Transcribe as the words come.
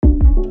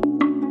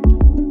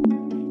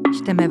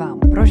Čteme vám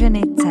pro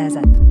ženy.cz.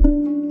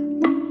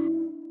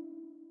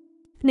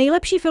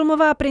 Nejlepší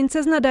filmová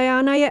princezna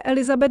Diana je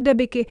Elizabeth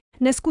Debicki,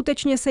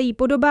 Neskutečně se jí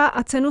podobá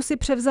a cenu si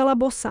převzala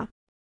bosa.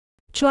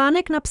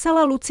 Článek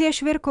napsala Lucie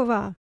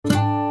Švirková.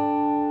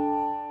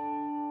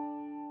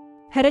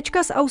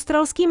 Herečka s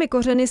australskými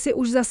kořeny si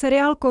už za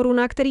seriál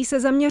Koruna, který se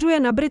zaměřuje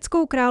na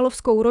britskou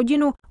královskou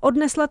rodinu,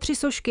 odnesla 3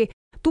 sošky,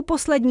 tu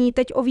poslední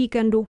teď o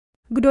víkendu.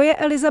 Kdo je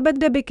Elizabeth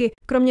Debicki,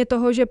 kromě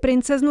toho, že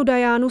princeznu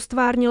Dianu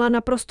stvárnila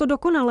naprosto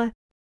dokonale?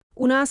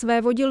 U nás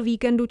vévodil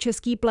víkendu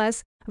český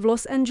ples, v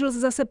Los Angeles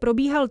zase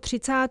probíhal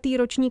 30.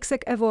 ročník SAG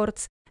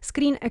Awards,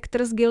 Screen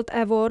Actors Guild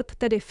Award,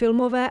 tedy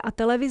filmové a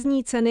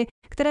televizní ceny,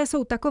 které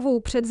jsou takovou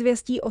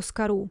předzvěstí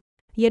Oscarů.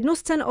 Jednu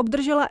z cen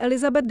obdržela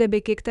Elizabeth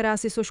Debicki, která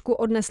si sošku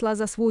odnesla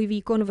za svůj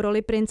výkon v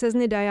roli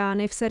princezny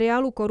Diany v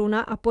seriálu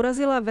Koruna a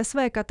porazila ve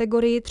své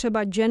kategorii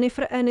třeba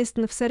Jennifer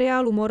Aniston v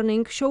seriálu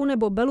Morning Show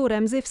nebo Bellu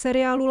Ramsey v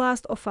seriálu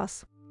Last of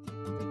Us.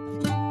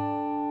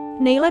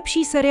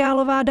 Nejlepší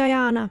seriálová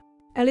Diana.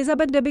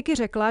 Elizabeth Debicki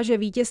řekla, že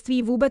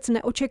vítězství vůbec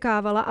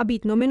neočekávala a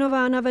být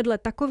nominována vedle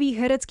takových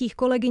hereckých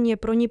kolegyň je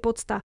pro ní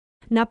podsta.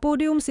 Na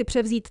pódium si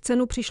převzít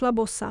cenu přišla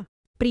bosa.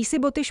 Prý si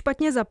boty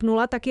špatně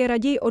zapnula, tak je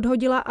raději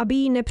odhodila, aby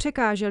jí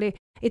nepřekážely.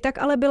 I tak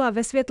ale byla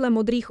ve světle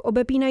modrých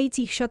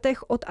obepínajících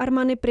šatech od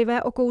Armani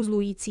Privé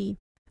okouzlující.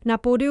 Na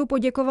pódiu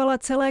poděkovala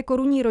celé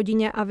korunní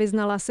rodině a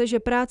vyznala se, že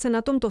práce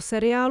na tomto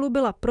seriálu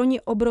byla pro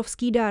ni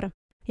obrovský dar.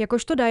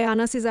 Jakožto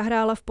Diana si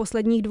zahrála v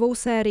posledních 2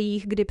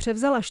 sériích, kdy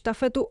převzala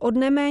štafetu od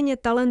neméně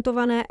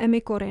talentované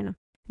Emmy Corrin.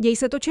 Děj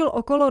se točil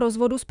okolo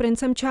rozvodu s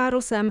princem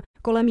Charlesem,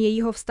 kolem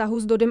jejího vztahu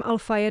s Dodym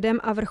Al-Fayedem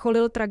a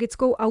vrcholil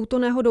tragickou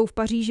autonehodou v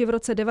Paříži v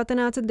roce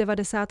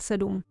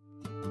 1997.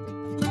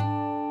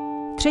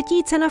 3.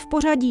 cena v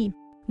pořadí.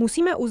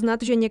 Musíme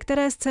uznat, že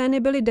některé scény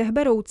byly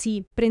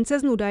dechberoucí,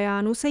 princeznu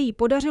Dianu se jí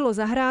podařilo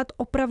zahrát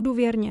opravdu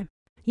věrně.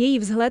 Její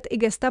vzhled i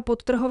gesta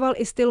podtrhoval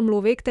i styl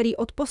mluvy, který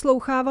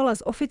odposlouchávala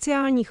z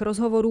oficiálních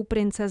rozhovorů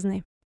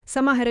princezny.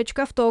 Sama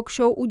herečka v talk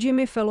show u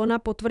Jimmy Fallona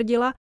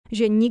potvrdila,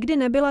 že nikdy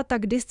nebyla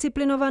tak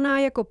disciplinovaná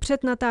jako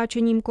před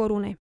natáčením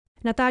Koruny.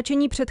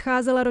 Natáčení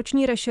předcházela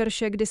roční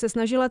rešerše, kdy se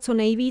snažila co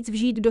nejvíc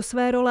vžít do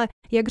své role,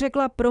 jak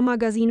řekla pro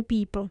magazín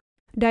People.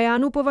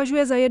 Dianu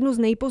považuje za jednu z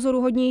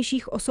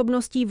nejpozoruhodnějších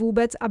osobností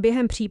vůbec a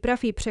během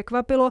příprav jí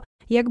překvapilo,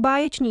 jak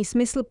báječný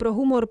smysl pro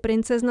humor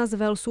princezna z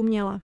Walesu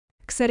měla.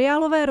 K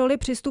seriálové roli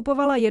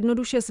přistupovala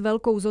jednoduše s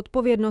velkou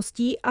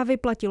zodpovědností a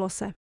vyplatilo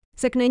se.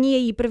 SAG není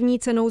její první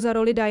cenou za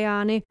roli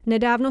Diany,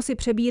 nedávno si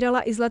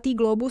přebírala i Zlatý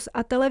globus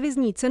a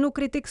televizní cenu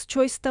Critics'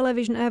 Choice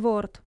Television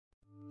Award.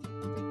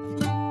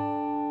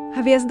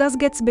 Hvězda z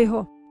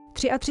Gatsbyho.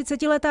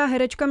 33letá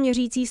herečka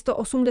měřící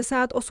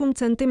 188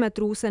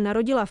 cm se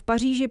narodila v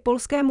Paříži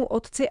polskému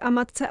otci a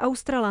matce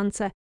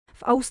Australance.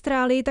 V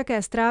Austrálii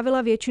také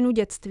strávila většinu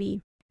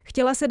dětství.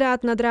 Chtěla se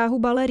dát na dráhu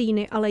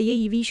baleríny, ale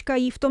její výška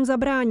jí v tom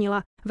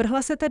zabránila,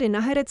 vrhla se tedy na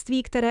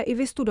herectví, které i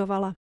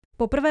vystudovala.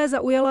 Poprvé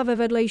zaujala ve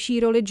vedlejší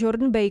roli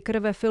Jordan Baker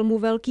ve filmu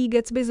Velký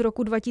Gatsby z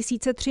roku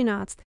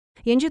 2013,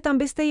 jenže tam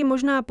byste ji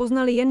možná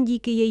poznali jen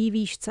díky její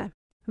výšce.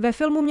 Ve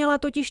filmu měla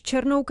totiž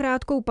černou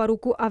krátkou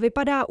paruku a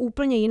vypadá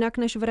úplně jinak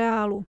než v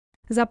reálu.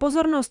 Za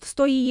pozornost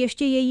stojí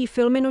ještě její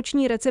filmy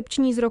Noční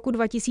recepční z roku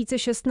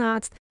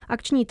 2016,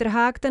 Akční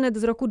trhák Tenet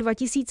z roku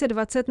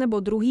 2020 nebo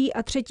 2.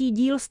 a 3.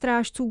 díl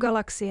Strážců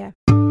galaxie.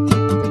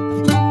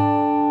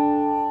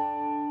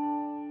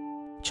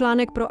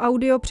 Článek pro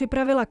audio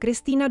připravila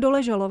Kristýna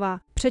Doležalová,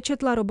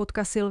 přečetla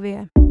robotka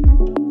Sylvie.